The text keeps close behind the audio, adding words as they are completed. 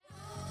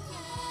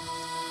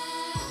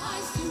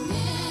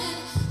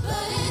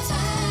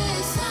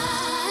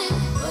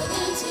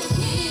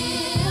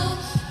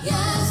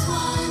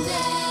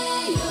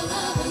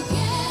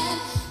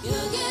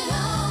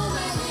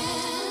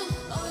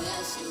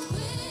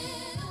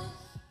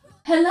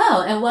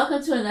Hello, and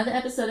welcome to another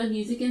episode of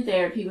Music and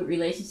Therapy with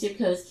relationship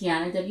coach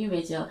Kiana W.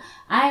 Mitchell.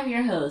 I am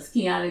your host,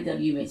 Kiana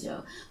W.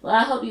 Mitchell. Well,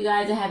 I hope you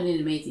guys are having an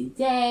amazing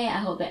day. I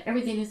hope that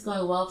everything is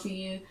going well for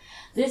you.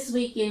 This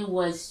weekend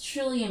was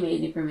truly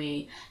amazing for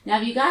me.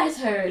 Now, if you guys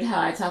heard how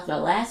I talked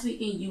about last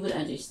weekend, you would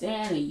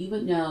understand and you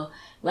would know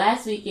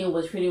last weekend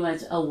was pretty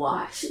much a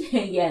wash.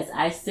 And yes,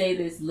 I say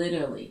this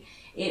literally.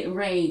 It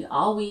rained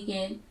all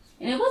weekend,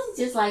 and it wasn't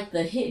just like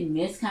the hit and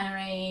miss kind of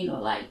rain or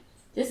like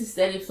just a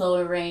steady flow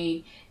of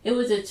rain. It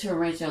was a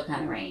torrential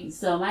kind of rain.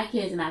 So my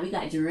kids and I, we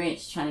got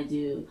drenched trying to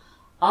do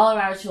all of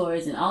our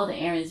chores and all the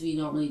errands we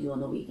normally do on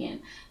the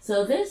weekend.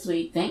 So this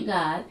week, thank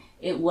God,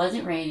 it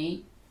wasn't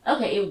raining.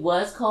 Okay, it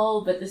was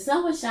cold, but the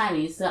sun was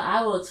shining. So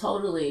I will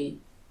totally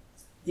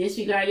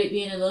disregard it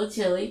being a little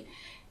chilly.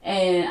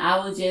 And I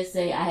will just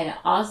say I had an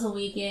awesome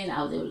weekend.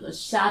 I was able to go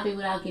shopping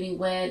without getting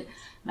wet.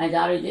 My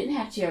daughter didn't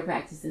have cheer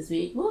practice this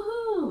week.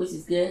 Woohoo! Which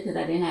is good because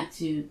I didn't have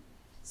to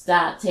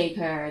stop, take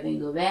her, then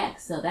go back.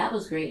 So that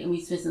was great, and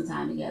we spent some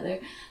time together.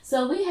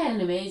 So we had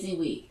an amazing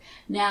week.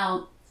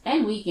 Now,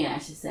 and weekend, I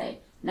should say.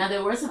 Now,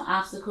 there were some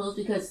obstacles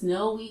because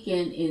no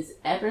weekend is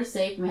ever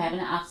safe from having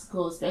an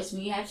obstacle, especially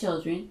when you have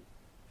children.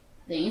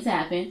 Things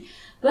happen.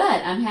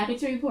 But I'm happy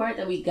to report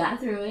that we got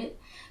through it.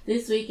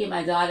 This weekend,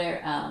 my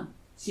daughter,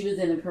 she was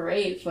in a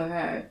parade for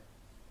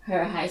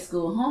her high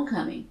school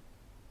homecoming.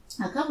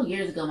 A couple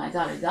years ago, my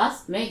daughter,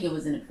 Megan,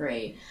 was in a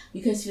parade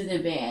because she was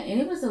in band,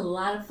 and it was a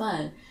lot of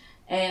fun.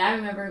 And I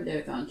remember they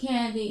were throwing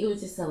candy. It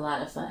was just a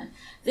lot of fun.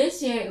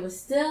 This year, it was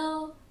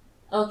still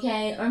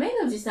okay. Or maybe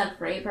I'm just not a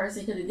parade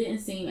person because it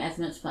didn't seem as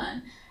much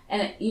fun.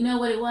 And you know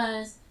what it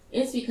was?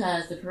 It's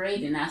because the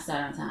parade did not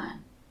start on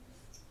time.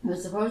 It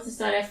was supposed to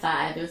start at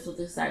 5. They were supposed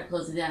to start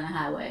closing down the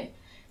highway.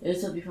 It was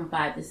supposed to be from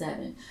 5 to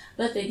 7.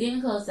 But they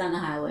didn't close down the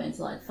highway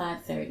until like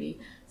 5:30.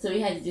 So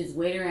we had to just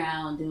wait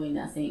around doing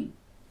nothing.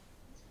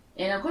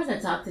 And of course, I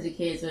talked to the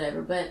kids,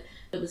 whatever, but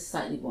it was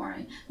slightly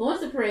boring. But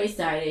once the parade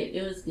started,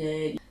 it was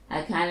good.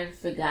 I kind of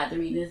forgot the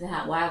reasons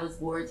why I was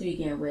bored to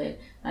begin with.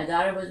 My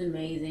daughter was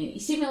amazing.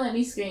 She even let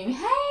me scream,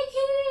 "Hey,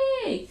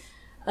 kitty!"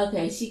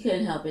 Okay, she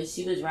couldn't help it.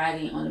 She was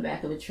riding on the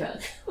back of a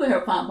truck with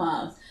her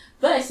pom-poms.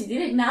 But she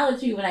did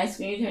acknowledge me when I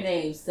screamed her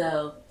name,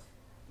 so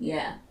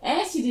yeah.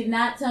 And she did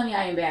not tell me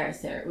I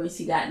embarrassed her when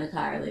she got in the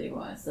car later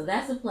on. So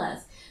that's a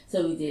plus.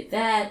 So we did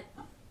that.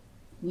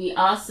 We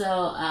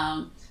also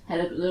had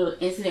a little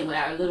incident with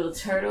our little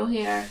turtle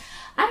here.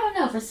 I don't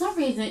know, for some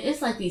reason,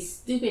 it's like these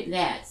stupid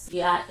gnats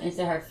got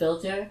into her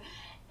filter,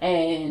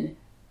 and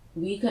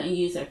we couldn't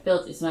use her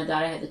filter. So my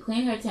daughter had to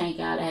clean her tank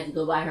out. I had to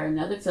go buy her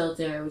another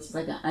filter, which is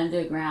like an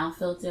underground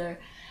filter,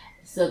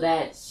 so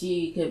that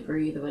she could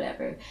breathe or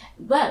whatever.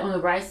 But on the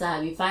bright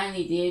side, we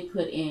finally did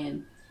put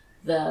in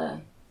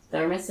the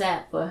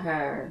thermostat for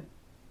her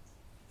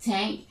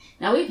tank.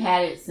 Now, we've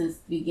had it since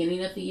the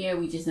beginning of the year.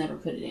 We just never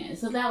put it in.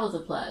 So that was a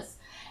plus.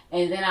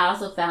 And then I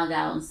also found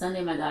out on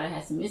Sunday my daughter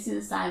had some missing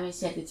assignments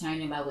she had to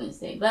turn in by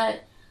Wednesday.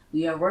 But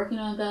we are working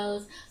on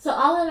those. So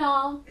all in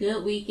all,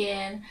 good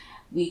weekend.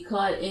 We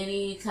caught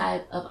any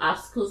type of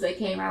obstacles that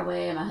came our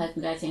way. My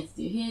husband got a chance to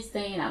do his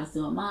thing, and I was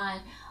doing mine.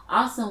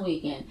 Awesome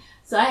weekend.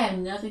 So I have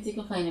nothing to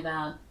complain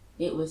about.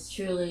 It was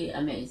truly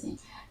amazing.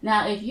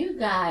 Now, if you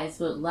guys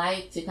would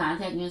like to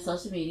contact me on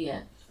social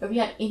media, or if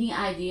you have any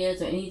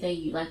ideas or anything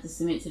you'd like to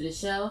submit to the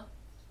show,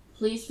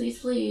 please, please,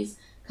 please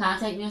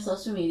contact me on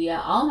social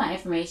media. All my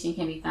information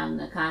can be found in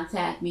the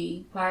contact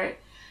me part,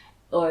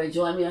 or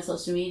join me on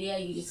social media.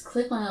 You just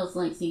click on those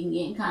links so you can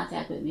get in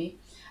contact with me.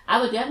 I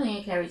would definitely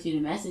encourage you to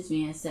message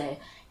me and say,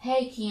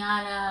 "Hey,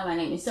 Kiana, my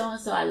name is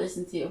so-and-so. I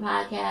listen to your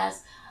podcast.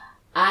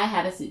 I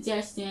have a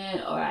suggestion,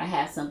 or I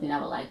have something I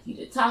would like you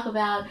to talk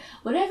about."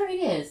 Whatever it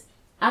is,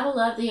 I would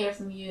love to hear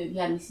from you. If you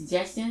have any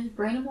suggestions,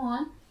 bring them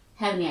on.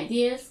 Have any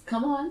ideas?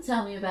 Come on,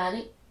 tell me about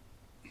it.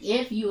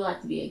 If you would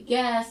like to be a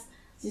guest,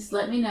 just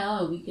let me know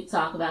and we could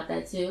talk about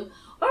that too.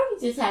 Or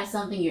if you just have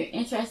something you're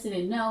interested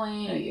in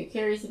knowing or you're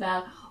curious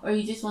about, or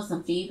you just want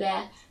some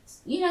feedback,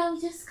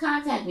 just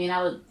contact me and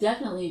I would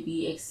definitely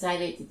be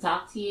excited to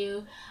talk to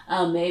you.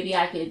 Maybe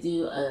I could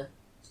do a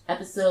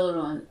episode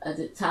on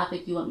a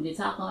topic you want me to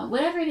talk on.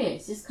 Whatever it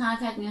is, just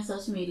contact me on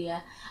social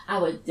media. I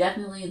would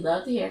definitely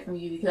love to hear from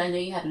you because I know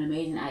you have an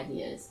amazing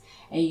ideas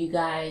and you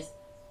guys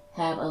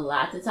have a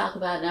lot to talk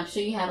about, and I'm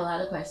sure you have a lot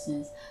of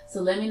questions.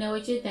 So let me know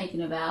what you're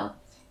thinking about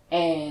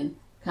and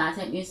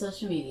contact me on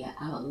social media.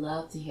 I would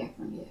love to hear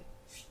from you.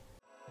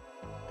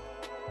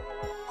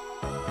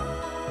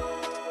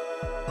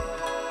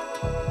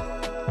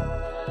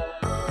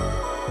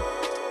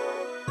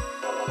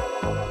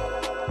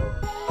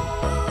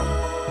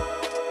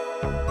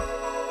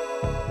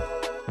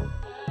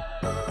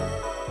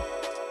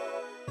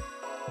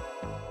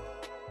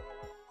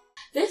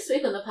 This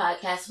week on the podcast,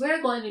 podcast,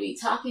 we're going to be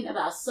talking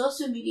about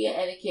social media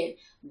etiquette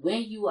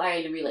when you are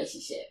in a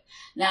relationship.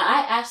 Now,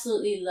 I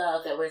absolutely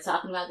love that we're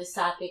talking about this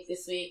topic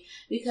this week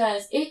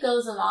because it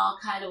goes along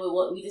kind of with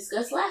what we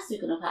discussed last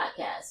week on the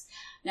podcast.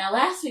 Now,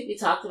 last week we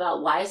talked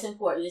about why it's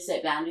important to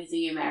set boundaries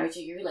in your marriage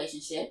or your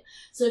relationship.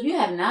 So if you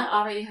have not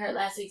already heard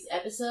last week's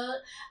episode,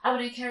 I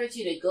would encourage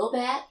you to go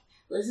back,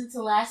 listen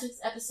to last week's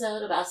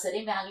episode about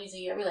setting boundaries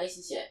in your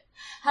relationship.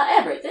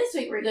 However, this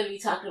week we're going to be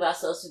talking about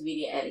social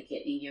media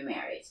etiquette in your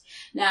marriage.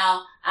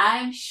 Now,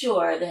 I'm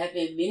sure there have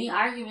been many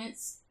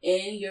arguments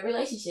in your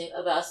relationship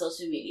about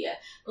social media.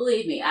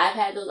 Believe me, I've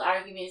had those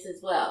arguments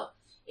as well.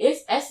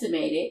 It's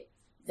estimated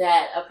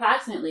that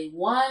approximately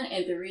 1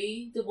 in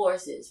 3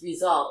 divorces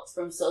result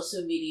from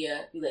social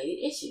media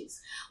related issues,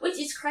 which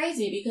is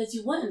crazy because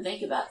you wouldn't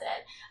think about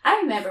that.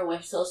 I remember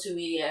when social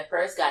media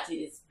first got to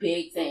this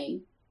big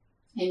thing.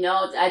 And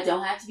no, I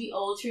don't have to be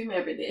old to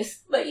remember this,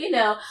 but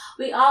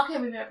we all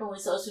can remember when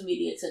social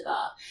media took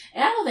off.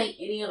 And I don't think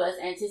any of us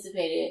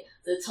anticipated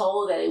the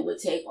toll that it would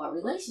take on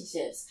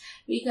relationships,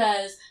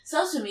 because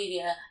social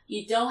media,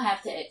 you don't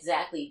have to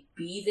exactly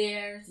be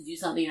there to do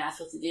something you're not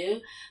supposed to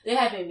do. There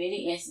have been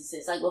many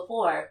instances, like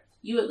before,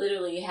 you would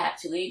literally have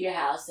to leave your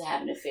house to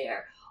have an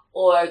affair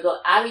or go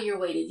out of your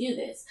way to do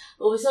this.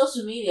 But with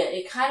social media,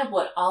 it kind of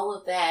brought all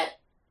of that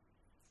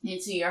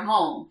into your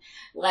home.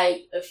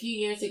 Like a few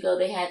years ago,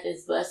 they had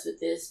this bust with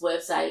this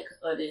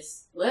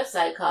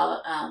website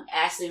called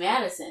Ashley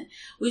Madison,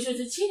 which was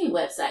a cheating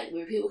website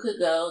where people could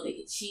go, they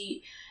could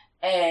cheat,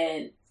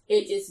 and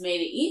it just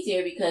made it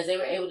easier because they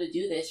were able to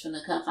do this from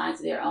the confines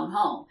of their own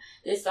home.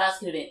 Their spouse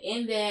could have been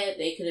in bed,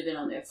 they could have been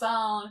on their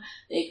phone,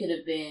 they could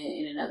have been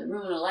in another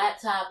room on a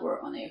laptop or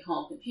on their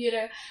home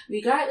computer.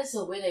 Regardless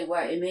of where they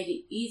were, it made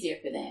it easier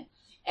for them.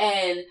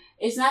 And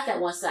it's not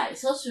that one-sided.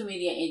 Social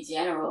media in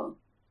general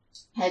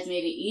has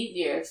made it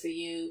easier for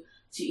you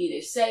to either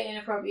say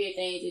inappropriate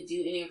things, to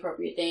do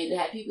inappropriate things, to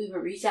have people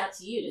even reach out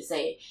to you to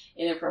say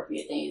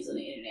inappropriate things on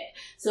the internet.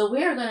 So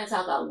we're going to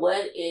talk about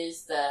what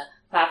is the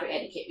proper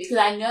etiquette, because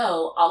I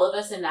know all of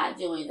us are not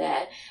doing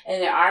that, and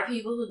there are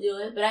people who do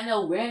it, but I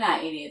know we're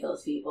not any of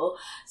those people.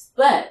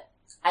 But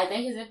I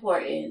think it's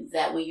important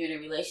that when you're in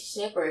a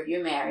relationship or if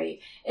you're married,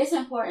 it's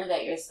important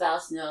that your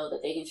spouse know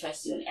that they can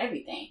trust you in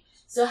everything.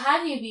 So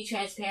how do you be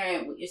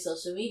transparent with your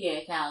social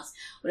media accounts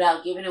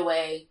without giving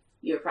away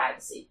your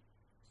privacy?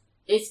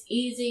 It's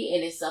easy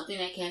and it's something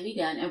that can be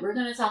done, and we're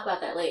going to talk about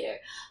that later.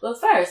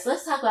 But first,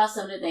 let's talk about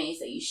some of the things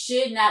that you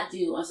should not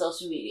do on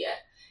social media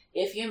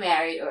if you're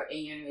married or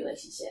you're in a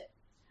relationship.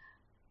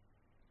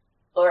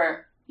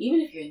 Or even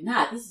if you're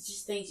not, this is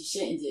just things you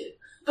shouldn't do.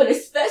 But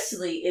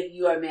especially if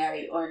you are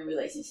married or in a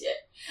relationship.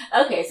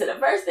 Okay, so the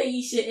first thing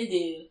you shouldn't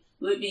do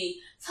would be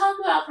talk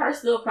about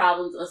personal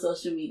problems on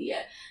social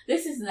media.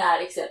 This is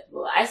not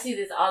acceptable. I see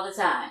this all the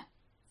time.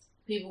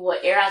 People will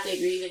air out their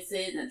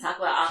grievances and talk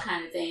about all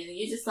kinds of things. And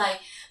you're just like,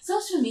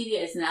 social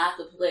media is not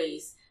the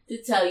place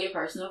to tell your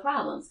personal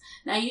problems.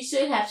 Now, you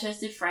should have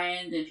trusted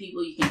friends and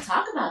people you can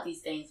talk about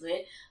these things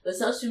with, but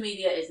social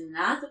media is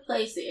not the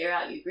place to air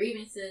out your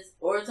grievances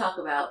or talk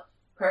about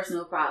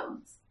personal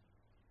problems.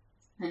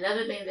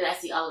 Another thing that I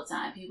see all the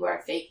time, people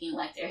are faking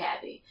like they're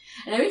happy.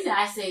 And the reason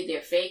I say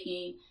they're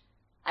faking,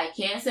 I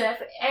can't say that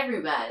for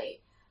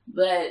everybody,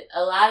 but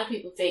a lot of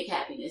people fake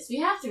happiness. We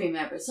have to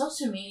remember,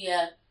 social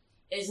media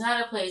is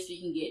not a place where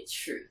you can get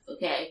truth,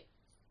 okay?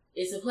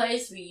 It's a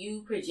place where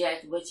you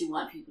project what you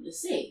want people to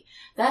see.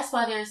 That's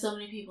why there are so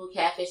many people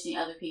catfishing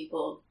other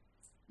people,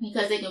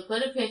 because they can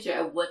put a picture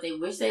of what they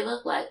wish they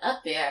looked like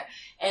up there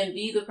and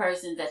be the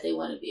person that they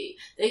want to be.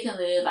 They can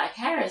live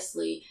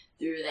vicariously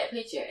through that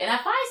picture. And I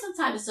find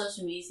sometimes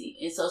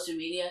in social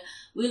media,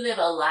 we live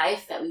a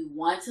life that we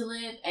want to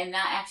live and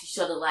not actually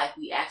show the life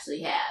we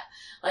actually have.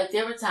 Like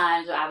there were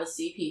times where I would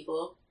see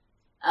people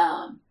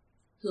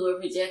who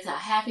would project how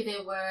happy they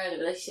were, the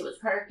relationship was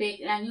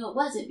perfect, and I knew it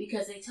wasn't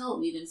because they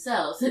told me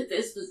themselves that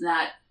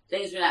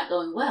things were not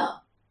going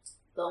well.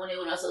 But when they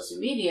went on social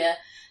media,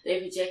 they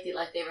projected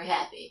like they were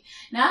happy.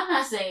 Now, I'm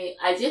not saying,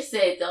 I just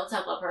said don't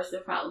talk about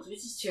personal problems, which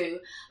is true,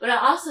 but I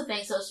also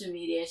think social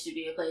media should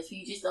be a place where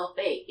you just don't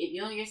fake. If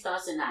you and your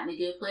spouse are not in a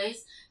good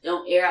place,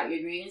 don't air out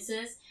your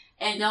grievances,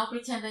 and don't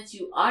pretend that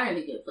you are in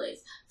a good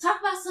place.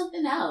 Talk about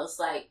something else,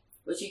 like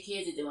what your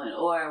kids are doing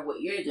or what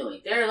you're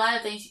doing. There are a lot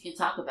of things you can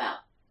talk about,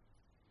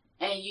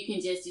 and you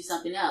can just do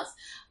something else.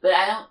 But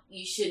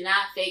you should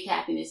not fake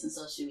happiness on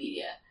social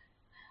media.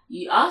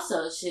 You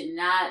also should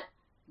not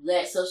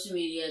let social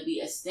media be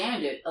a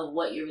standard of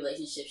what your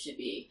relationship should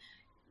be.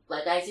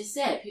 Like I just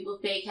said, people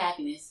fake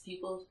happiness.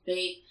 People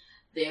fake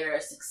their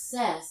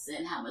success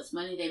and how much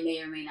money they may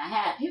or may not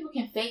have. People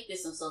can fake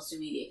this on social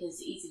media because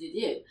it's easy to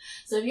do.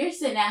 So if you're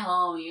sitting at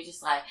home and you're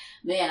just like,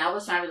 man, I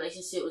wish my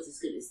relationship was as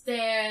good as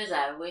theirs.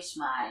 I wish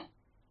I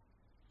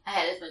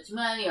had as much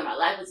money or my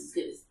life was as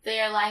good as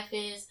their life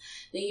is,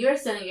 then you're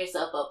setting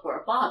yourself up for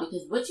a fall,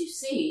 because what you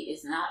see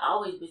is not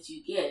always what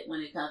you get when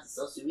it comes to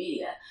social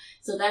media.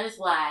 So that is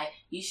why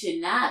you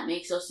should not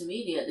make social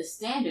media the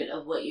standard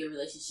of what your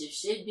relationship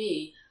should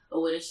be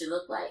or what it should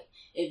look like.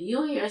 If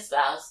you and your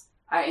spouse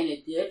are in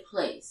a good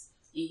place,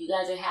 and you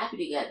guys are happy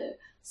together.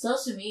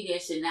 Social media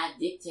should not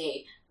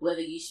dictate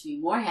whether you should be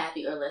more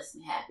happy or less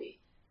than happy.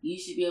 You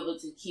should be able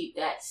to keep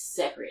that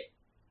separate.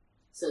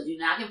 So do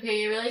not compare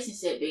your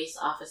relationship based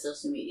off of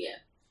social media.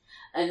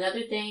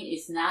 Another thing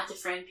is not to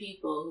friend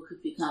people who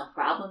could become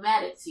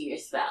problematic to your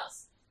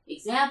spouse.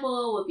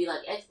 Example would be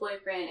like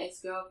ex-boyfriend,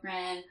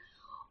 ex-girlfriend,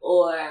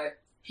 or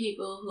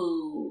people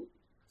who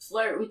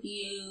flirt with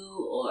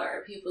you,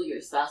 or people your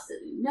spouse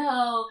doesn't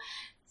know,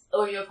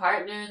 or your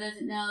partner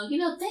doesn't know.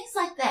 Things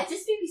like that.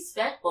 Just be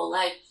respectful.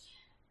 Like,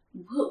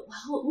 who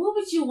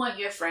would you want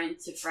your friend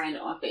to friend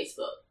on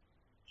Facebook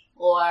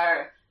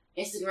or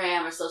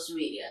Instagram or social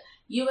media?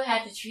 You would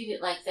have to treat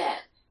it like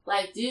that.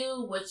 Like,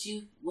 do what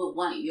you would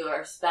want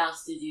your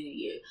spouse to do to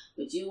you.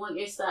 Would you want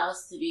your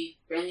spouse to be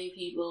friending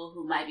people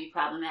who might be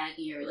problematic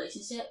in your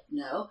relationship?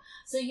 No.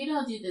 So you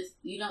don't do this.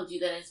 You don't do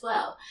that as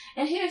well.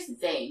 And here's the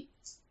thing.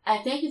 I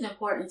think it's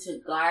important to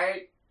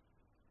guard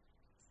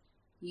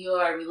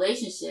your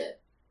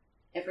relationship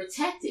and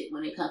protect it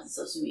when it comes to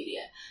social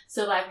media.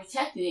 So by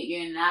protecting it,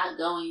 you're not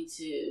going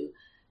to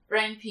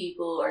friend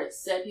people or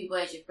accept people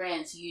as your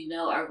friends who you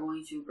know are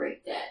going to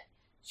break that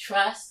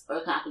trust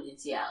or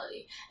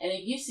confidentiality. And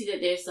if you see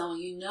that there's someone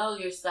you know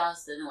your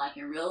spouse doesn't like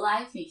in real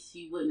life, he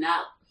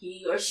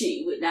or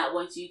she would not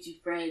want you to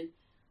friend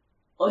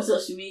on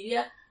social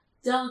media,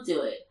 don't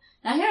do it.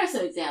 Now here are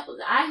some examples.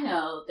 I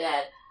know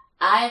that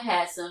I've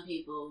had some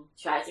people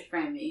try to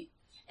friend me,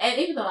 and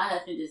even though my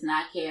husband does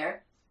not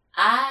care,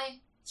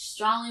 I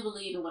strongly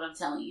believe in what I'm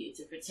telling you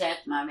to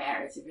protect my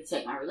marriage, to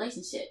protect my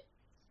relationship.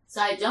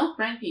 So I don't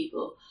friend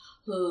people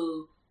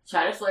who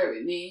try to flirt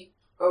with me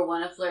or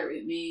want to flirt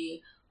with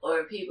me,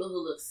 or people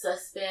who look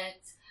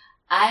suspect.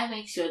 I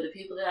make sure the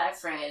people that I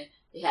friend,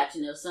 they have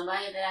to know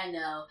somebody that I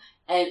know.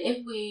 And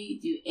if we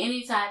do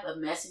any type of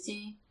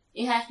messaging,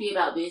 it has to be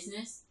about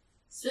business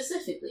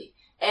specifically.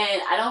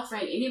 And I don't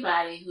friend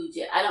anybody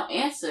I don't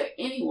answer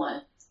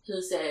anyone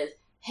who says,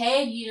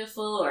 hey,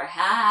 beautiful, or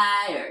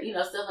hi,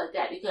 or, stuff like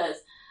that, because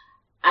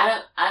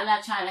I'm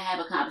not trying to have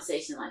a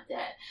conversation like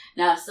that.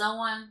 Now, if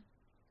someone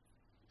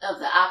of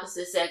the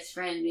opposite sex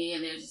friend me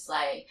and they're just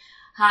like,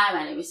 hi,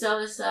 my name is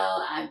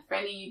so-and-so, I'm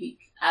friending you,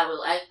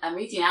 I'm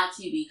reaching out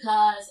to you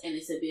because, and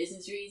it's a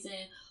business reason,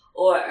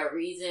 or a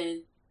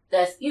reason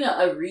that's,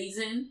 a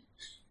reason,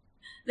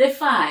 then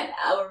fine,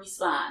 I will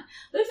respond.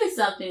 But if it's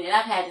something, and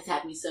I've had this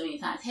happen to me so many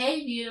times,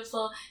 hey,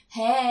 beautiful,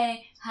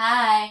 hey,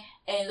 hi,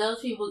 and those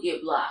people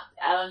get blocked.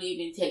 I don't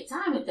even take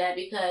time with that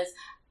because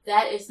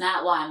that is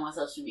not why I'm on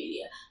social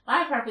media.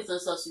 My purpose on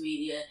social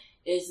media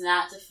is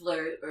not to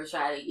flirt or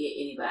try to get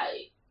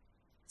anybody.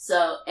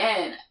 So,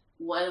 and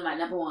one of my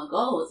number one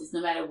goals is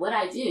no matter what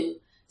I do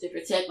to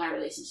protect my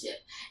relationship.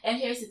 And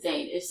here's the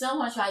thing. If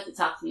someone tried to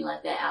talk to me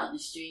like that out in the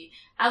street,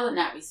 I would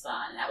not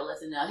respond. I would let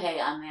them know,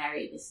 hey, I'm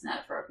married. This is not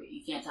appropriate.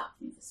 You can't talk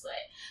to me this way.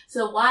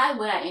 So why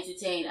would I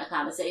entertain a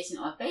conversation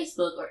on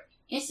Facebook or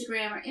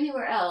Instagram or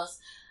anywhere else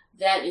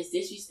that is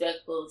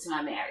disrespectful to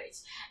my marriage?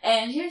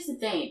 And here's the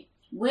thing.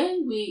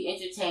 When we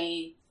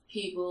entertain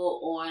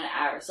people on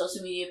our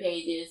social media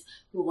pages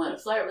who want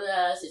to flirt with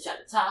us, to try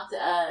to talk to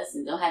us,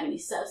 and don't have any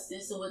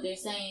substance to what they're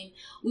saying,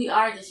 we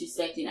are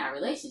disrespecting our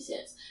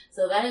relationships.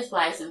 So that is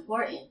why it's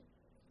important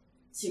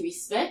to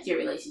respect your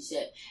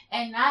relationship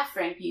and not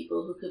friend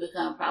people who could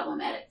become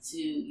problematic to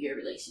your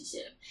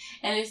relationship.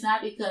 And it's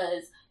not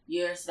because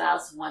your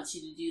spouse wants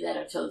you to do that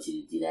or told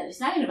you to do that. It's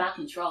not even about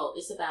control.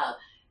 It's about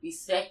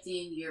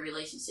respecting your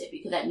relationship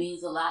because that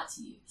means a lot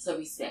to you. So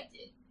respect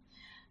it.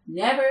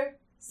 Never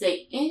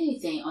say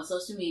anything on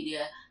social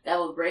media that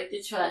will break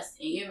the trust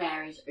in your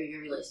marriage or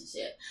your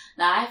relationship.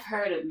 Now, I've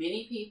heard of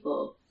many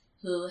people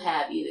who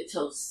have either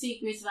told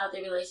secrets about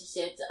their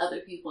relationship to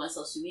other people on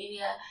social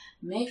media.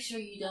 Make sure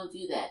you don't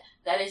do that.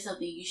 That is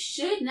something you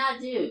should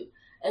not do,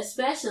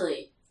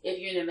 especially if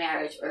you're in a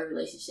marriage or a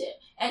relationship.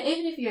 And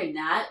even if you're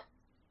not,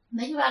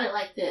 think about it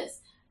like this.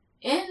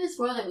 In this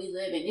world that we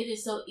live in, it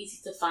is so easy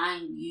to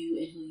find you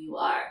and who you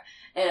are.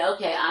 And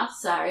okay, I'm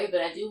sorry,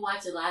 but I do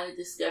watch a lot of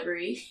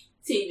Discovery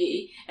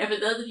TV. And for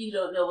those of you who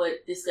don't know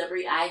what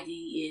Discovery ID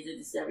is or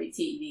Discovery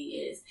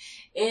TV is,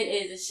 it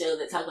is a show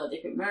that talks about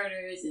different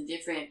murders and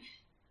different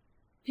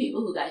people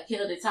who got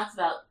killed. It talks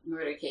about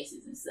murder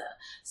cases and stuff.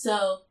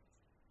 So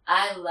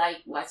I like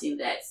watching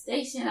that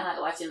station. I like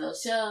watching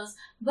those shows.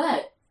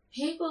 But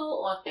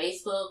people on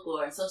Facebook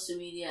or on social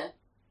media,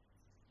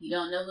 you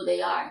don't know who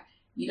they are.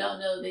 You don't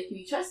know if they can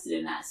be trusted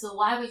or not. So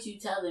why would you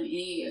tell them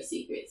any of your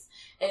secrets?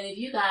 And if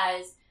you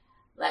guys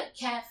like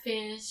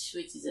Catfish,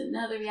 which is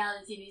another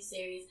reality TV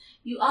series,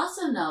 you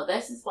also know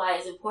this is why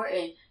it's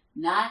important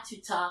not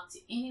to talk to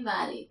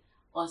anybody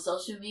on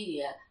social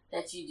media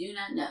that you do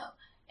not know.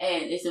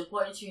 And it's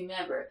important to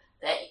remember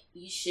that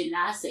you should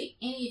not say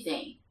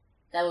anything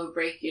that will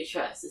break your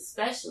trust,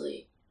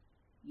 especially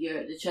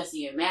the trust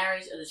in your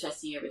marriage or the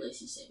trust in your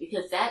relationship,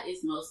 because that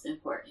is most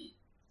important.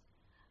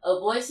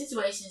 Avoid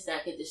situations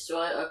that could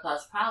destroy or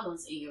cause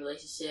problems in your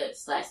relationship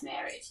 /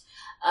 marriage.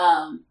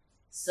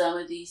 Some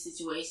of these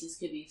situations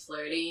could be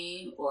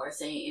flirting or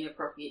saying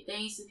inappropriate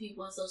things to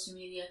people on social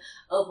media.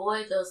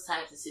 Avoid those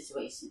types of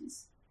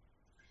situations.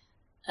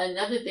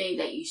 Another thing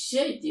that you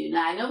should do.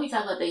 Now, I know we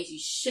talk about things you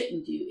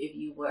shouldn't do if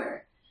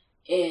you're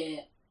in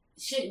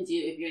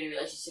a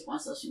relationship on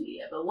social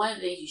media. But one of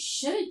the things you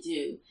should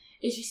do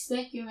is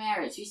respect your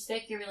marriage,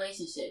 respect your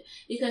relationship.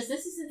 Because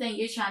this is the thing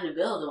you're trying to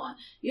build on.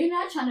 You're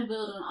not trying to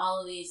build on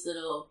all of these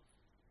little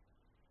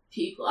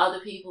people, other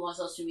people on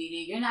social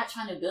media. You're not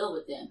trying to build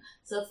with them.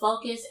 So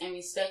focus and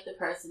respect the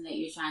person that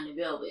you're trying to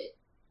build with.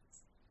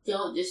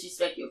 Don't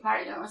disrespect your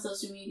partner on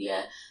social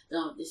media.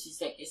 Don't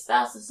disrespect your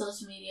spouse on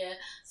social media.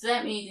 So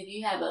that means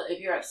if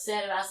you're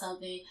upset about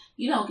something,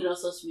 you don't get on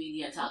social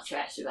media and talk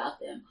trash about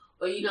them.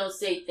 Or you don't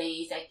say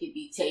things that could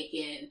be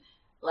taken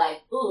like,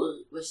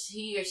 ooh, was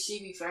he or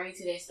she referring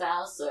to their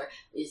spouse? Or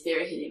is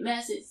there a hidden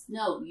message?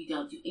 No, you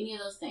don't do any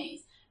of those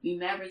things.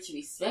 Remember to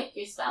respect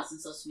your spouse on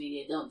social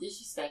media. Don't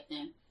disrespect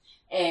them.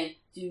 And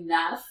do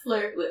not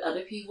flirt with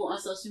other people on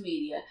social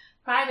media,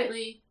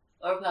 privately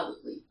or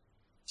publicly.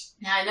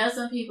 Now, I know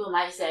some people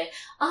might say,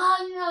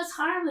 oh, it's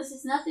harmless.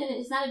 It's nothing.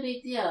 It's not a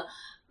big deal.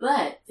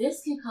 But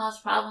this can cause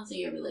problems in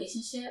your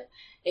relationship.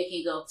 It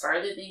can go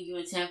further than you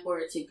intend for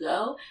it to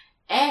go.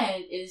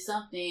 And it is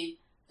something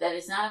that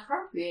is not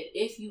appropriate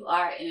if you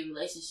are in a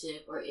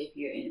relationship or if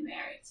you're in a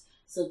marriage.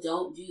 So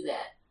don't do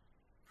that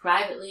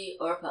privately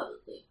or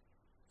publicly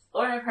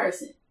or in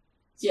person.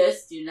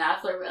 Just do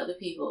not flirt with other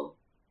people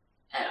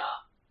at all.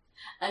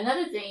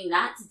 Another thing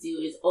not to do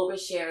is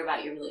overshare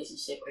about your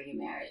relationship or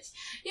your marriage.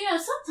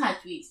 Sometimes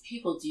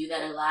people do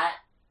that a lot.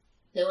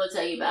 They will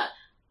tell you about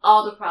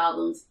all the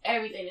problems,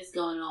 everything that's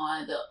going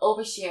on. They'll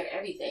overshare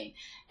everything.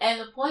 And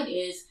the point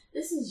is,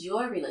 this is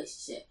your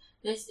relationship.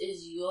 This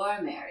is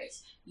your marriage.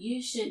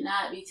 You should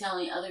not be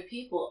telling other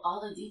people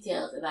all the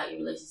details about your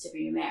relationship or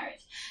your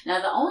marriage.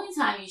 Now, the only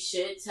time you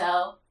should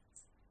tell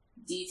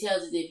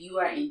details is if you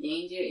are in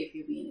danger, if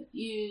you're being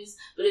abused.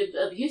 But if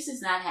abuse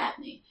is not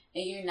happening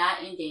and you're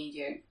not in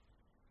danger,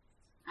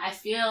 I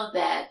feel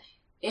that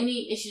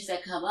any issues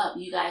that come up,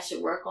 you guys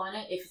should work on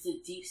it. If it's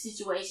a deep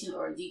situation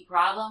or a deep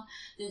problem,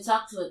 then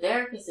talk to a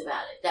therapist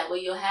about it. That way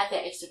you'll have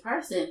that extra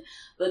person,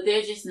 but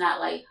they're just not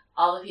like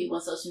all the people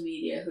on social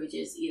media who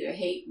just either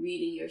hate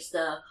reading your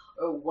stuff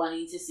or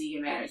wanting to see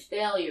your marriage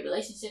fail, your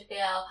relationship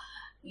fail.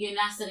 You're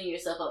not setting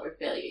yourself up for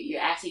failure.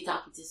 You're actually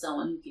talking to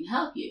someone who can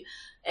help you.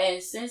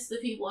 And since the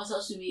people on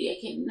social media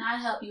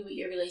cannot help you with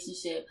your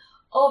relationship,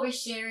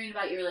 oversharing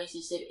about your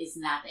relationship is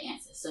not the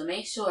answer. So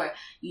make sure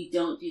you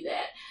don't do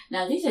that.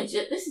 Now, this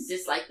is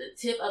just like the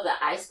tip of the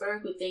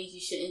iceberg with things you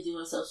shouldn't do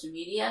on social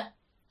media.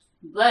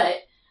 But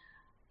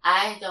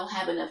I don't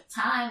have enough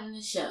time in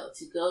the show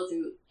to go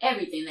through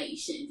everything that you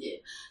shouldn't do.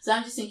 So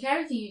I'm just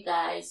encouraging you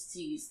guys to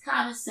use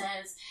common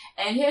sense.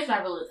 And here's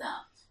my rule of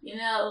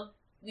thumb.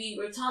 We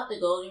were taught the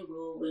golden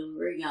rule when we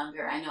were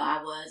younger. I know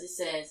I was. It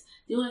says,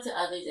 do unto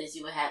others as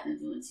you would have them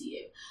do unto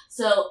you.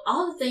 So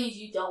all the things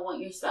you don't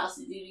want your spouse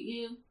to do to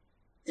you,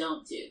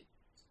 don't do.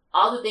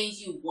 All the things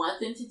you want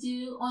them to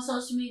do on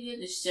social media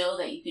to show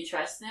that you can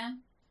trust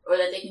them or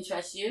that they can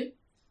trust you,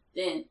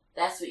 then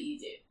that's what you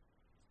do.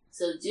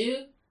 So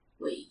do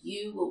what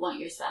you would want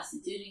your spouse to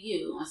do to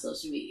you on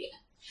social media.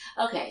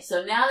 Okay,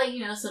 so now that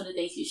you know some of the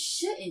things you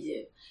shouldn't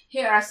do,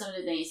 here are some of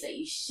the things that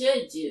you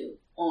should do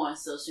on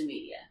social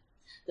media.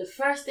 The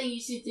first thing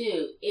you should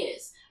do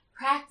is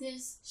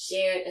practice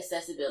shared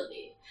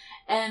accessibility.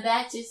 And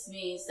that just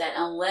means that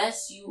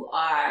unless you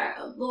are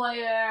a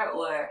lawyer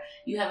or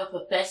you have a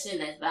profession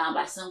that's bound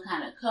by some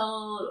kind of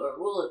code or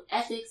rule of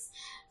ethics,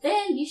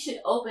 then you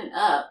should open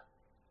up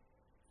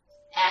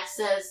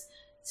access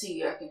to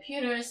your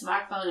computer,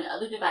 smartphone, and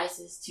other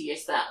devices to your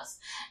spouse.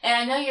 And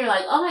I know you're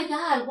like, oh my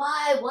God,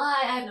 why?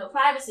 I have no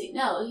privacy.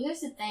 No,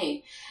 here's the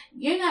thing.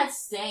 You're not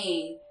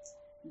saying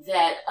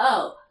that,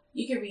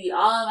 you can read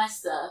all of my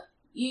stuff.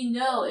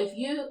 If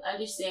you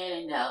understand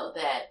and know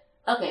that,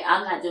 okay,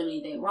 I'm not doing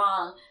anything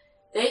wrong,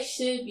 they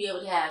should be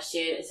able to have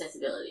shared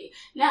accessibility.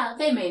 Now,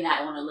 they may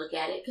not want to look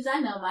at it, because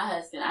I know my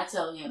husband, I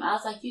told him, I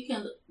was like, you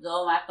can go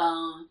on my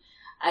phone.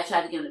 I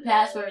tried to give him the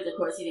passwords. Of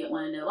course, he didn't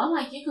want to know. I'm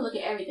like, you can look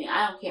at everything.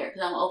 I don't care,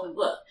 because I'm an open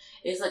book.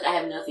 It's like I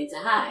have nothing to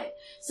hide.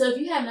 So if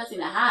you have nothing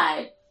to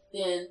hide,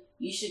 then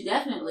you should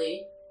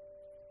definitely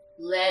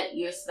let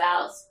your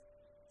spouse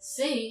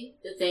see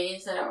the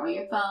things that are on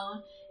your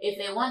phone if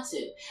they want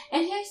to.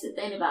 And here's the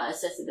thing about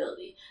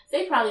accessibility.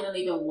 They probably don't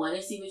even want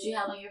to see what you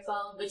have on your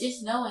phone, but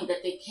just knowing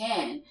that they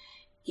can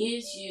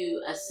gives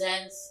you a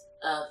sense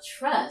of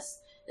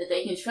trust, that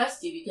they can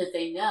trust you because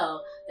they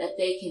know that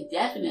they can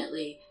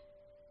definitely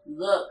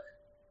look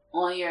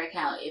on your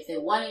account if they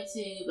wanted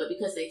to, but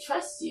because they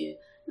trust you,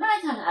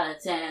 9 times out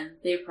of 10,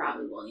 they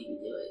probably won't even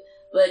do it.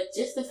 But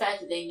just the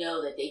fact that they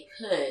know that they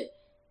could,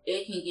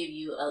 it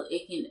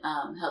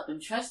can help them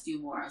trust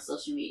you more on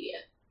social media.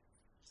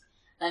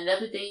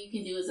 Another thing you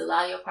can do is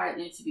allow your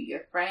partner to be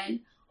your friend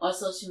on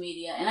social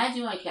media. And I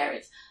do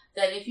encourage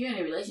that if you're in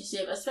a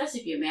relationship, especially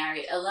if you're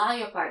married, allow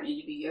your partner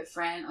to be your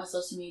friend on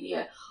social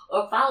media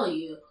or follow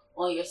you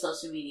on your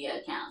social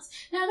media accounts.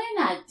 Now,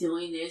 they're not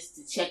doing this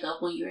to check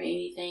up on you or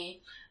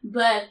anything,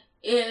 but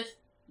if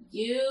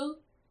you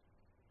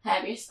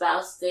have your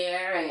spouse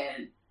there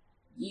and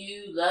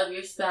you love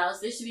your spouse,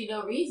 there should be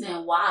no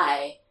reason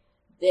why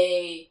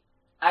they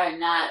are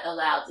not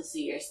allowed to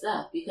see your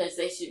stuff, because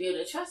they should be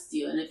able to trust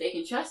you. And if they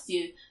can trust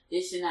you,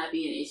 this should not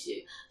be an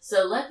issue.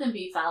 So let them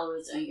be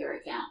followers on your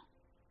account.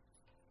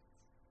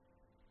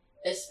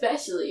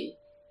 Especially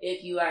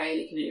if you are in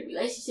a committed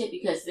relationship,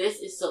 because this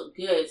is so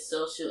good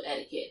social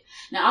etiquette.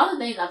 Now, all the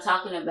things I'm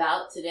talking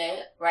about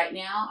today, right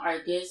now, are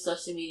good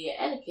social media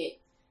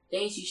etiquette.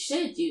 Things you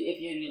should do if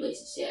you're in a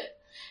relationship.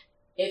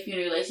 If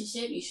you're in a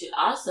relationship, you should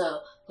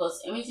also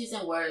post images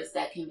and words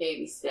that convey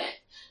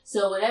respect.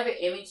 So whatever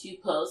image you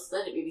post,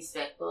 let it be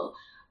respectful.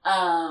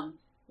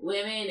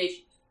 Women,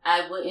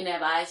 I wouldn't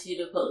advise you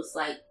to post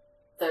like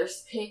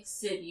thirst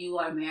pics if you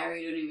are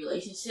married or in a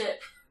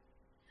relationship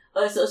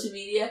on social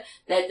media.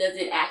 That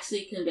doesn't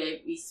actually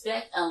convey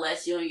respect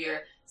unless you and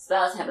your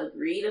spouse have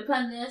agreed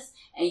upon this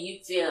and you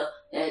feel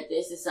that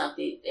this is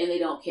something and they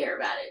don't care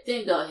about it.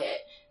 Then go ahead.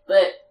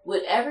 But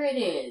whatever it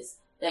is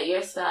that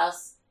your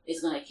spouse is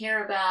going to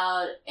care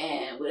about,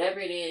 and whatever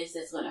it is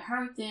that's going to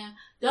hurt them,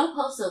 don't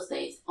post those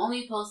things.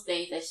 Only post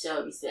things that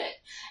show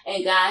respect.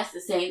 And guys, the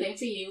same thing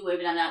for you.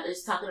 Women, I'm not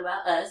just talking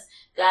about us.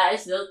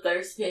 Guys, no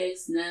thirst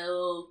pics,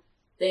 no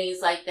things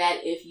like that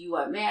if you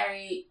are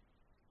married,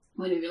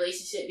 in a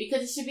relationship,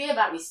 because it should be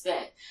about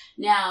respect.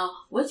 Now,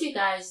 what you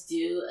guys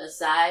do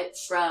aside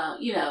from,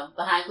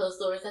 behind closed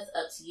doors, that's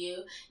up to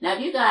you. Now, if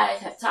you guys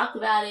have talked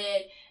about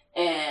it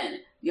and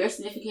your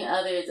significant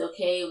other is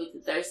okay with the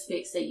thirst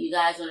pics that you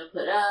guys want to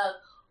put up,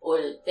 or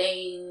the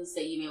things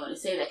that you may want to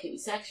say that could be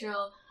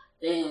sexual,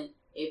 then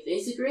if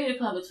it's agreed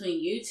upon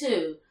between you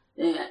two,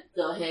 then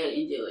go ahead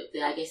and do it.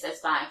 Then I guess that's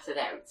fine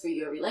for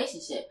your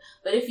relationship.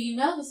 But if you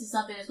know this is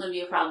something that's going to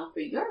be a problem for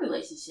your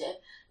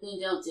relationship, then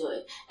don't do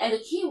it. And the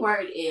key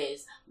word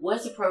is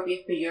what's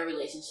appropriate for your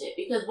relationship.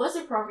 Because what's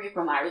appropriate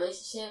for my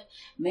relationship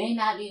may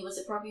not be what's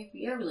appropriate for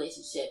your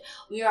relationship.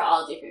 We are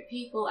all different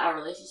people. Our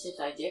relationships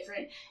are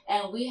different.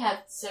 And we have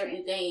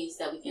certain things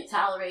that we can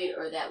tolerate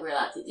or that we're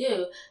allowed to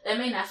do that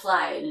may not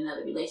fly in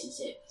another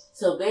relationship.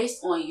 So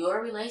based on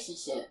your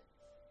relationship,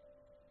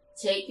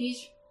 take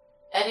these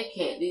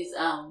etiquette, these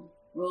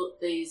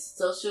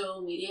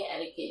social media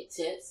etiquette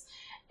tips,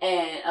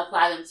 and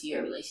apply them to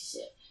your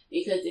relationship.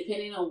 Because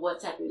depending on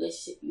what type of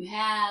relationship you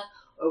have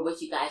or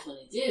what you guys want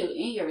to do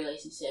in your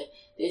relationship,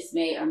 this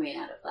may or may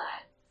not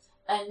apply.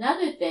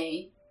 Another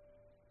thing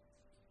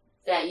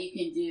that you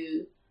can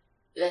do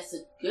that's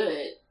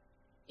good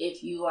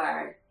if you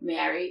are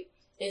married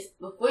is,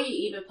 before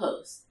you even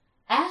post,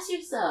 ask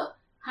yourself,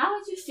 how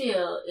would you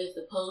feel if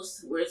the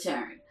post were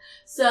turned?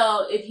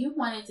 So if you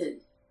wanted to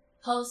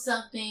post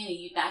something and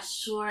you're not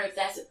sure if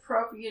that's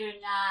appropriate or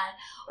not,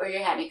 or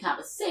you're having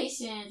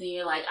conversations and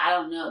you're like, I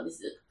don't know if this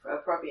is an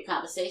appropriate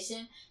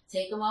conversation,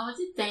 take a moment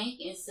to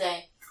think and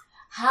say,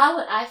 how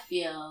would I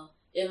feel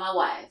if my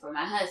wife or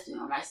my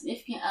husband or my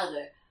significant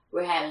other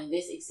were having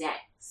this exact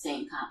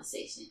same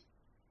conversation?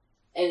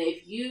 And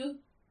if you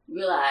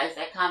realize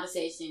that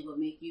conversation will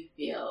make you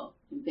feel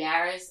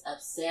embarrassed,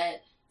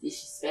 upset,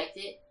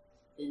 disrespected,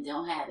 then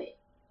don't have it.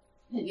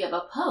 If you have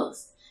a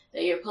post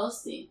that you're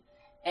posting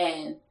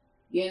and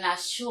you're not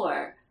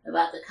sure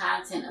about the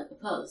content of the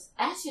post,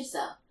 ask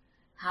yourself,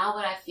 how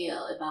would I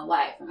feel if my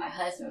wife or my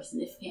husband or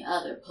significant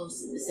other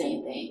posted the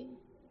same thing?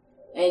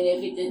 And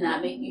if it did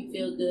not make you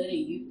feel good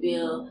and you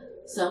feel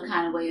some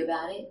kind of way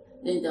about it,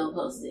 then don't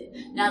post it.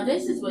 Now,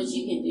 this is what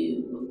you can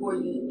do before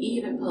you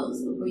even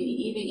post, before you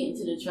even get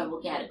into the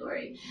trouble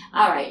category.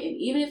 All right, and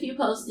even if you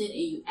post it and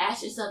you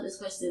ask yourself this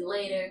question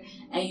later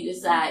and you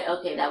decide,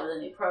 okay, that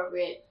was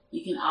inappropriate,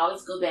 you can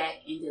always go back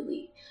and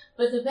delete.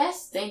 But the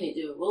best thing to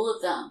do, rule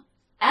of thumb,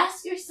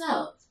 ask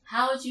yourself,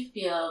 how would you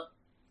feel?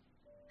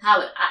 How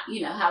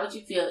would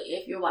you feel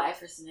if your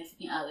wife or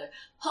significant other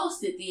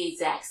posted the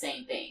exact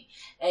same thing?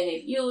 And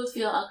if you would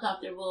feel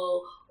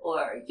uncomfortable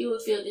or you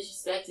would feel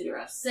disrespected or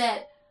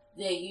upset,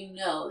 then you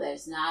know that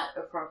it's not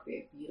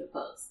appropriate for you to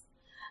post.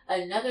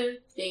 Another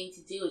thing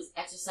to do is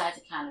exercise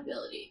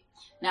accountability.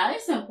 Now,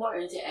 it's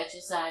important to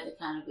exercise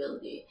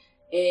accountability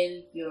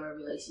in your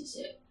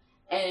relationship.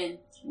 And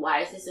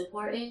why is this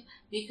important?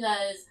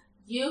 Because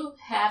you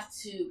have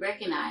to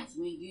recognize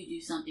when you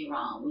do something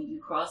wrong, when you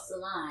cross the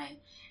line,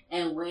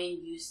 and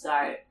when you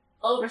start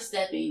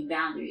overstepping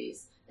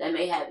boundaries that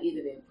may have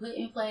either been put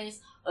in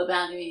place or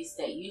boundaries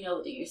that you know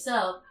within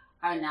yourself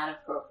are not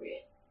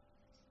appropriate.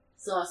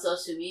 So on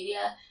social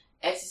media,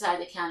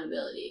 exercise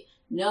accountability.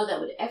 Know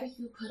that whatever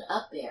you put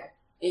up there,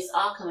 it's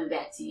all coming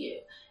back to you.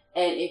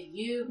 And if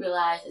you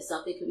realize that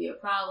something could be a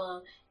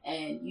problem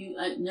and you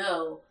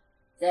know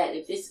that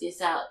if this gets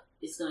out,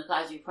 it's going to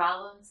cause you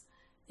problems,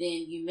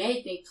 then you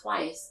may think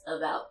twice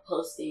about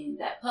posting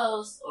that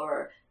post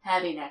or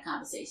having that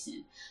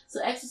conversation. So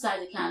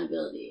exercise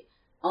accountability.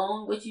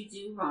 Own what you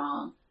do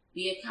wrong.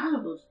 Be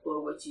accountable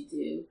for what you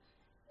do.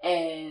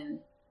 And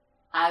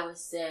I would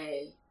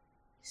say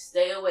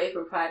stay away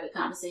from private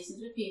conversations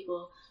with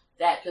people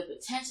that could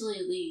potentially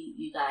lead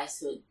you guys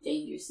to a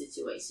dangerous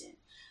situation.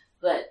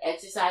 But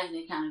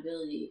exercising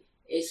accountability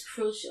is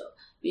crucial,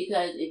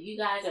 because if you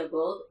guys are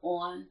both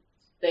on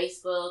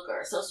Facebook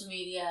or social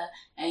media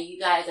and you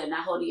guys are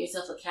not holding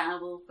yourself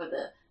accountable for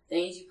the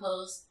things you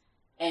post,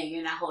 and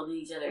you're not holding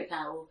each other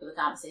accountable for the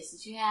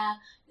conversations you have,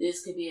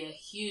 this could be a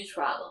huge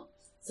problem.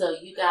 So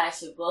you guys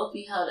should both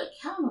be held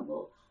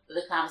accountable for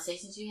the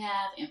conversations you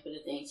have and for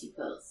the things you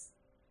post.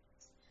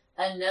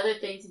 Another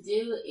thing to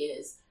do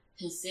is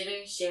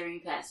consider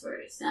sharing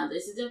passwords. Now,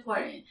 this is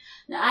important.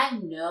 Now, I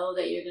know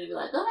that you're going to be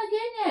like, oh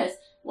my goodness,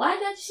 why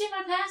did I share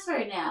my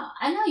password now?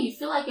 I know you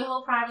feel like your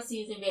whole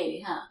privacy is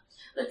invaded, huh?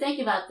 But think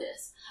about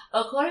this.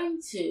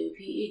 According to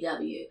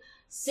PEW,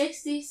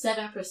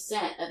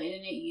 67% of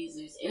internet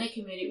users in a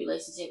committed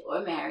relationship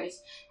or marriage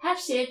have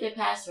shared their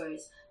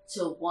passwords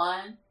to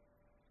one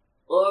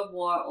or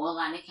more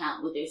online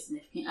account with their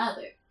significant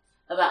other.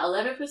 About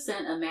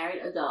 11% of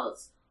married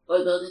adults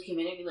or those in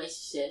committed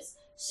relationships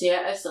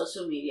share a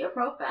social media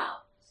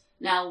profile.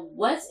 Now,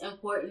 what's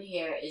important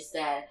here is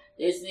that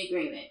there's an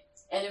agreement.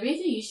 And the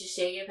reason you should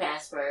share your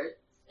password,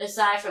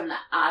 aside from the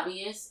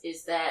obvious,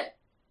 is that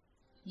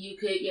you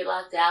could get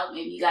locked out.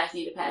 Maybe you guys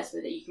need a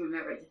password that you can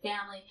remember as a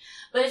family.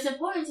 But it's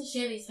important to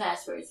share these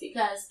passwords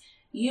because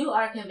you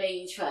are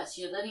conveying trust.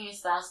 You're letting your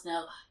spouse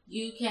know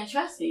you can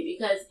trust me,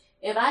 because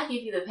if I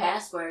give you the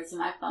password to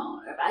my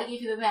phone, or if I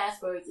give you the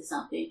password to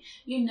something,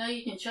 you know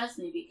you can trust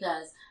me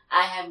because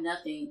I have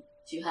nothing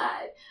to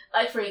hide.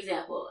 Like, for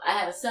example, I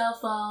have a cell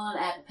phone,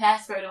 I have a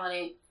password on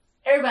it.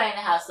 Everybody in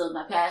the house knows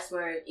my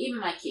password,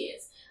 even my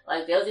kids.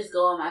 Like, they'll just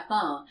go on my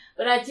phone.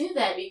 But I do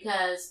that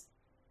because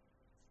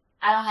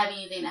I don't have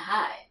anything to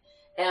hide.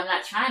 And I'm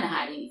not trying to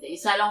hide anything.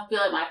 So I don't feel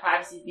like my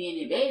privacy is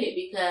being invaded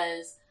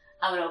because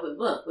I'm an open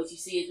book. What you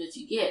see is what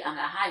you get. I'm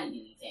not hiding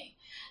anything.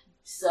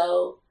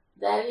 So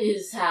that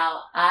is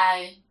how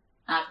I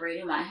operate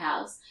in my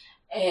house.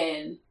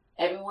 And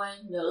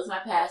everyone knows my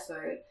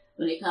password.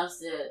 When it comes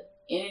to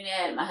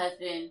internet, my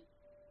husband,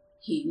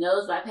 he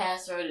knows my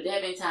password. There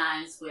have been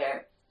times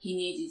where he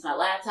needs to use my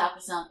laptop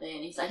or something.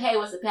 And he's like, hey,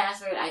 what's the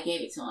password? I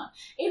gave it to him.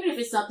 Even if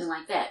it's something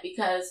like that.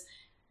 Because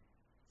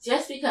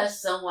just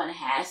because someone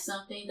has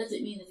something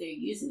doesn't mean that they're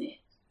using it.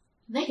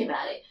 Think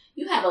about it.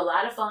 You have a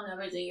lot of phone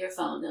numbers in your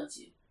phone, don't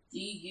you? Do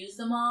you use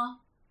them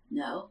all?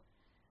 No.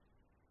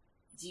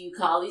 Do you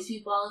call these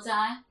people all the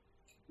time?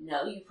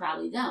 No, you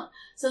probably don't.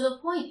 So the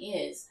point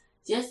is,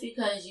 just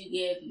because you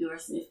give your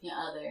significant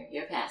other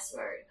your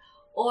password,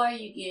 or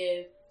you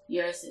give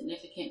your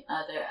significant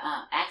other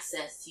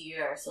access to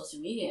your social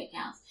media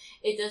accounts,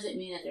 it doesn't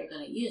mean that they're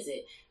going to use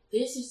it.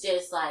 This is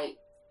just like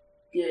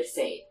good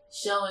faith,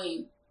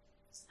 showing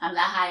I'm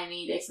not hiding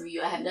anything from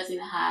you. I have nothing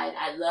to hide.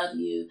 I love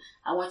you.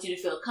 I want you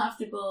to feel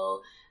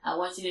comfortable. I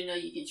want you to know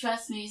you can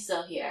trust me.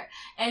 So here.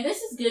 And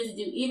this is good to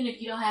do even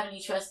if you don't have any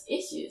trust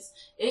issues.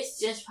 It's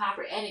just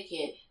proper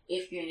etiquette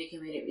if you're in a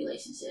committed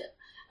relationship.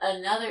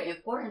 Another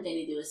important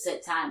thing to do is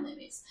set time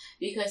limits,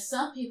 because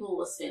some people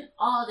will spend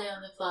all day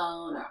on the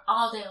phone or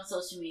all day on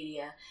social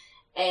media,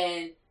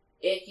 and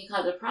it can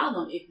cause a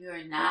problem if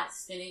you're not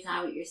spending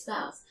time with your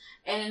spouse.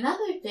 And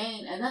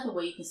another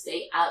way you can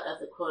stay out of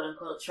the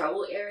quote-unquote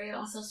trouble area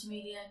on social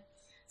media,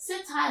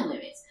 set time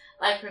limits.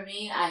 Like for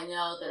me, I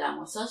know that I'm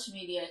on social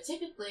media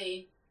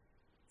typically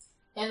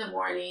in the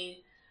morning.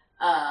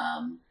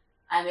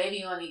 I may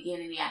be on it again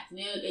in the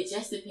afternoon. It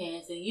just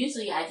depends. And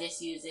usually I just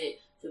use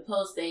it to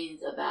post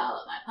things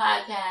about my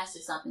podcast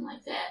or something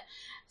like that.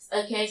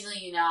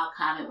 Occasionally, I'll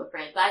comment with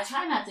friends, but I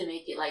try not to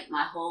make it like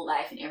my whole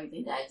life and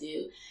everything that I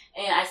do.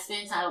 And I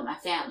spend time with my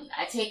family.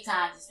 I take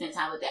time to spend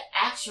time with the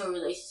actual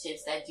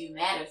relationships that do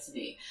matter to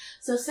me.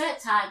 So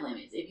set time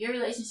limits. If your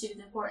relationship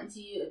is important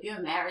to you, if your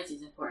marriage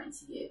is important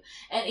to you,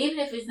 and even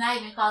if it's not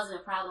even causing a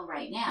problem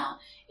right now,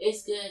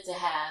 it's good to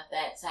have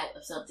that type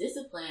of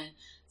self-discipline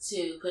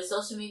to put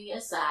social media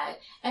aside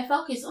and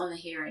focus on the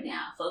here and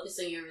now. Focus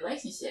on your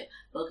relationship.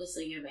 Focus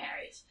on your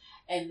marriage.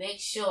 And make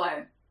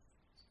sure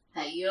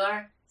that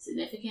your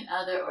significant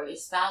other or your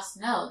spouse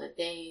know that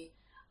they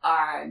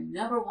are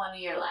number one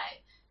in your life,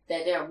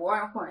 that they're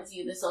more important to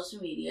you than social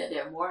media,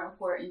 they're more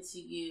important to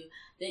you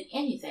than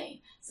anything.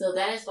 So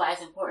that is why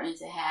it's important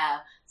to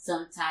have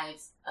some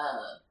types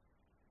of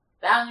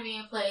boundary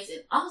in place,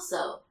 and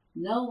also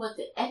know what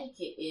the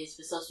etiquette is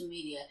for social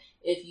media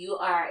if you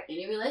are in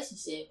a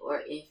relationship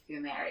or if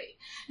you're married.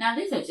 Now,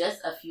 these are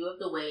just a few of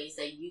the ways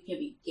that you can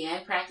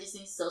begin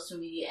practicing social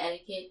media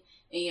etiquette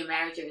in your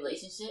marriage or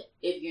relationship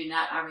if you're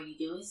not already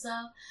doing so.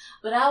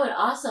 But I would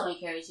also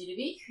encourage you to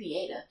be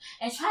creative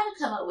and try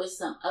to come up with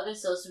some other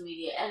social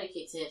media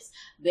etiquette tips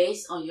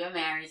based on your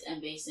marriage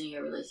and based on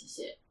your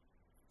relationship.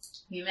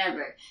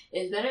 Remember,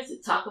 it's better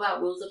to talk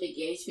about rules of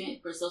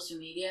engagement for social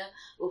media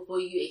before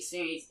you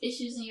experience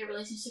issues in your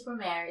relationship or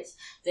marriage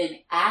than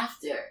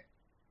after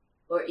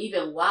or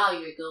even while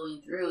you're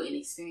going through and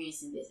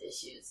experiencing these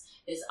issues.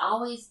 It's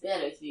always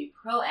better to be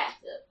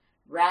proactive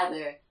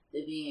rather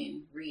than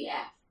being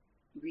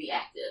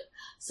reactive.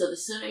 So the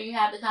sooner you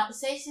have the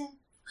conversation,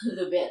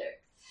 the better.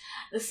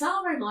 The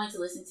song we're going to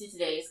listen to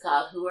today is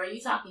called Who Are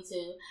You Talking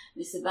To?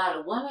 It's about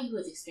a woman who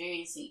is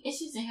experiencing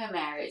issues in her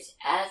marriage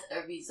as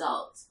a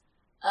result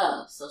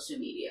of social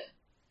media.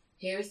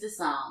 Here's the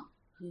song,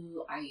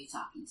 Who Are You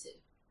Talking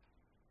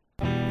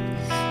To?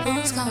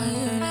 Who's calling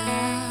you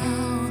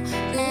now?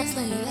 This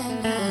late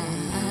at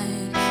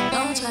night.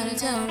 Don't try to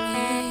tell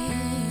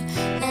me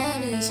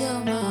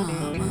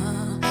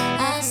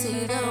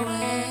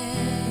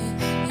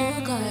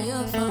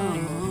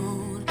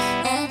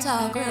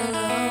I'll grow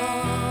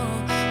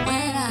low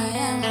when I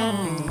am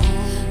home.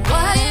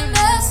 Why you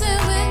messing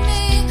with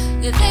me?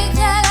 You think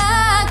that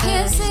I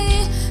can't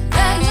see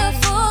that you're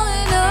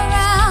fooling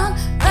around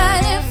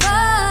right in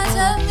front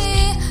of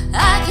me?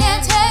 I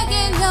can't take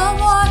it no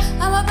more.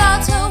 I'm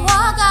about to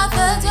walk out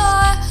the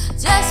door.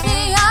 Just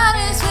be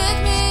honest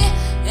with me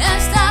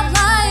and stop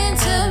lying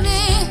to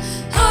me.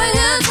 Who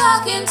you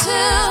talking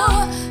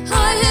to? Who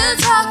you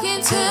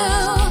talking to?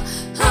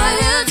 Who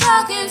you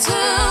talking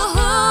to? Who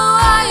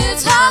are you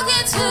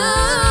talking to?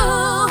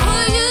 Who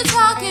you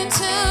talking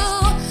to?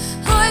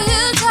 Who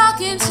you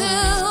talking to?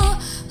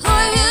 Who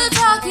you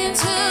talking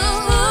to?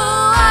 Who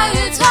are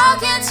you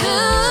talking to?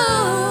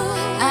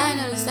 I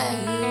noticed that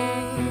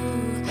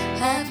you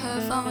have her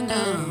phone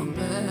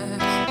number,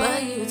 but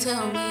you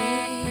tell me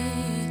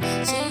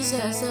she's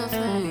just a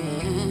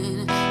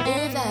friend.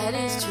 If that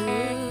is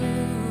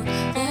true,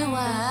 then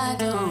why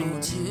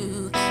don't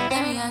you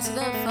let me answer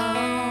the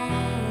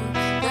phone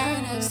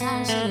the next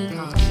time she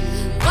calls you?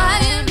 Why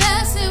you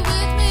messing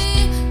with me?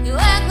 You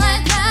act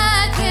like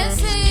I can't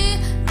see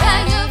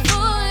that you're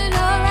fooling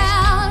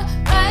around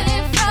right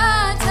in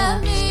front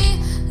of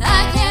me.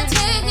 I can't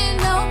take it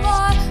no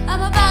more.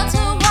 I'm about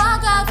to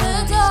walk out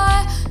the door.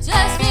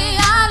 Just be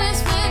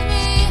honest with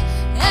me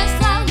and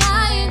stop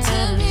lying to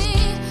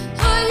me.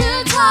 Who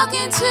you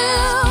talking to?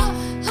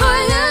 Who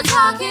you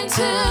talking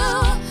to?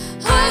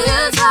 Who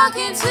you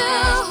talking to?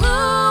 Who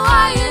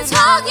are you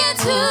talking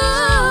to?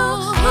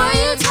 Who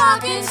you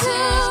talking to?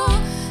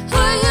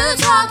 Who you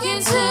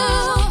talking to?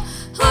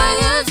 Who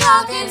you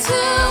talking to?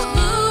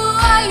 Who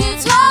are you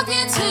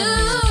talking to?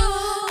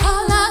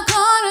 I'm not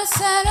gonna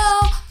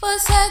settle for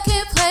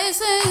second place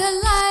in your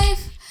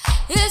life.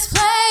 It's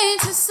plain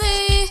to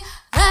see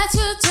that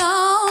you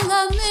don't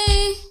love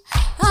me.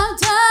 I'm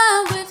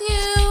done with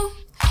you,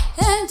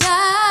 and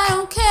I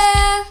don't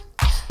care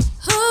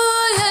who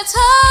you're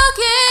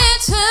talking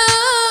to.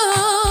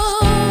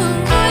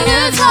 Who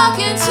you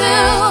talking to?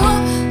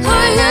 Who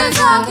you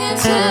talking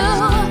to?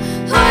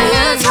 Who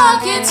you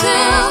talking to?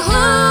 Who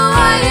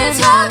are you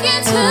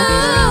talking to?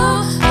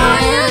 Who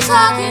you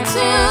talking to?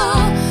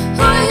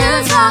 Who you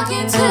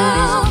talking to?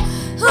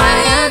 Who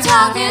you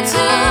talking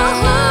to?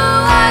 Who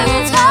are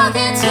you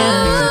talking to?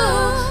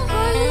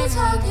 Who you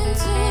talking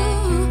to?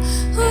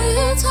 Who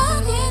you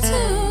talking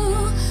to?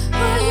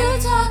 Who you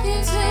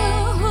talking to?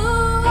 Who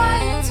are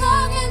you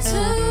talking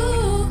to?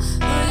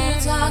 Who you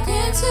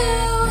talking to?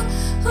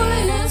 Who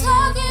you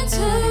talking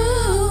to?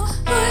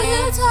 Who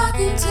you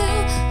talking to?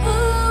 Who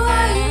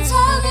are you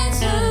talking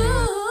to?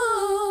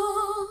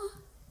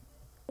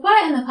 Before I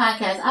end the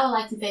podcast, I would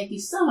like to thank you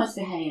so much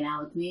for hanging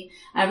out with me.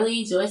 I really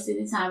enjoy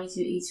spending time with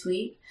you each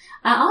week.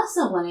 I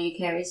also want to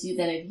encourage you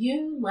that if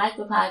you like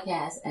the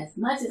podcast as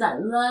much as I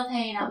love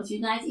hanging out with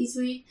you guys each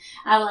week,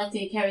 I would like to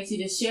encourage you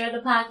to share the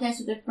podcast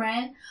with a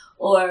friend,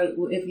 or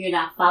if you're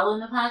not following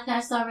the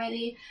podcast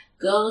already,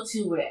 go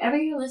to wherever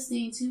you're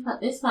listening to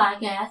this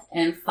podcast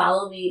and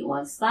follow me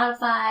on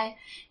Spotify.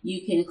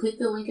 You can click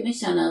the link in the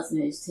show notes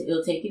and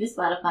it'll take you to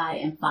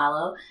Spotify and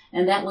follow,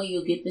 and that way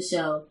you'll get the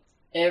show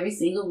every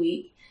single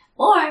week.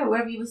 Or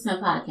wherever you listen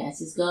to podcasts,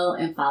 just go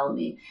and follow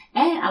me.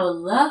 And I would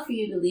love for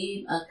you to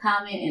leave a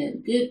comment and a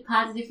good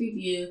positive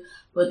review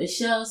for the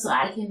show so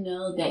I can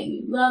know that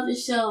you love the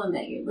show and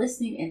that you're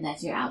listening and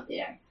that you're out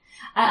there.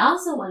 I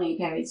also want to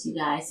encourage you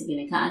guys to get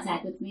in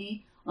contact with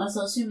me on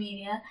social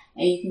media.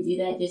 And you can do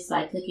that just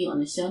by clicking on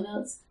the show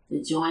notes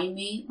to join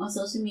me on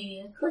social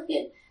media. Click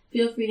it.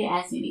 Feel free to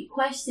ask me any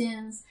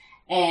questions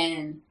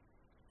and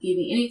give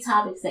me any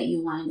topics that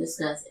you want to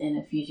discuss in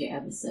a future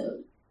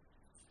episode.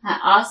 I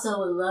also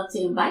would love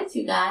to invite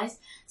you guys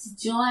to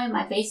join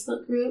my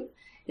Facebook group.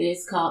 It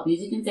is called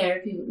Music and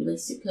Therapy with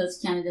Relationship Coach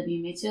Kiana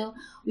W. Mitchell.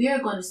 We are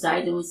going to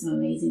start doing some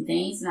amazing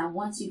things, and I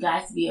want you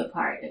guys to be a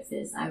part of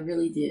this. I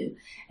really do.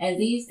 And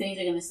these things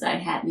are going to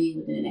start happening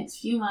within the next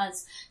few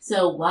months.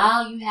 So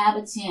while you have a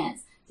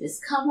chance,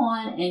 just come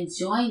on and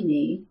join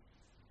me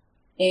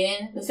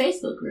in the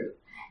Facebook group.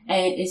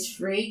 And it's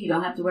free. You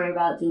don't have to worry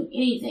about doing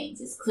anything.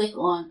 Just click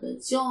on the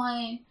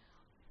join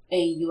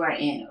and you are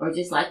in. Or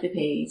just like the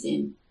page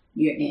and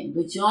you're in.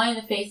 But join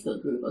the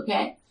Facebook group,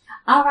 okay?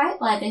 All right.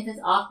 Well, I think that's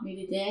all for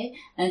me today.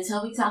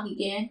 Until we talk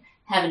again,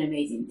 have an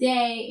amazing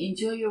day.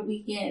 Enjoy your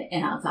weekend.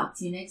 And I'll talk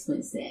to you next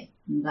Wednesday.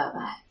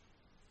 Bye-bye.